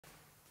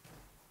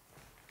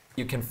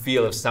you can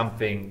feel if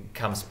something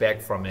comes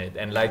back from it.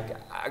 And like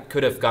I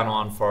could have gone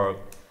on for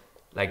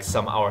like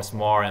some hours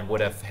more and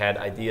would have had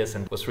ideas,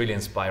 and it was really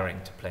inspiring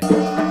to play.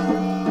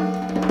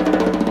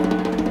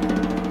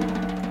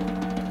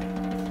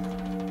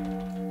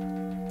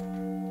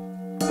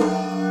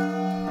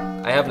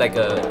 I have like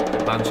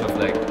a bunch of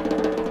like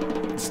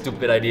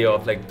stupid idea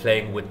of like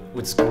playing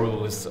with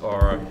screws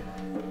or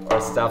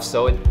stuff.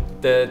 So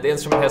the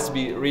instrument has to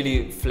be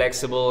really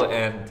flexible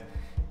and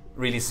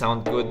really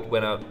sound good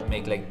when I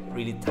make like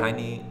really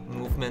tiny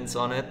movements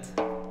on it.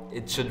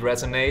 It should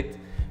resonate,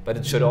 but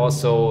it should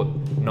also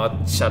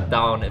not shut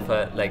down if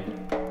I like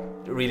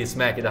really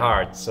smack it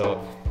hard.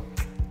 So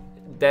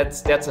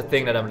that's a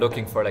thing that I'm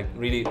looking for, like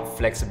really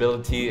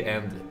flexibility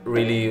and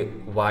really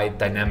wide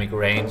dynamic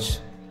range.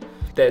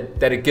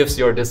 That it gives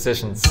your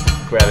decisions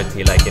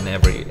gravity, like in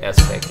every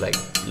aspect, like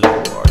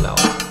low or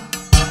loud.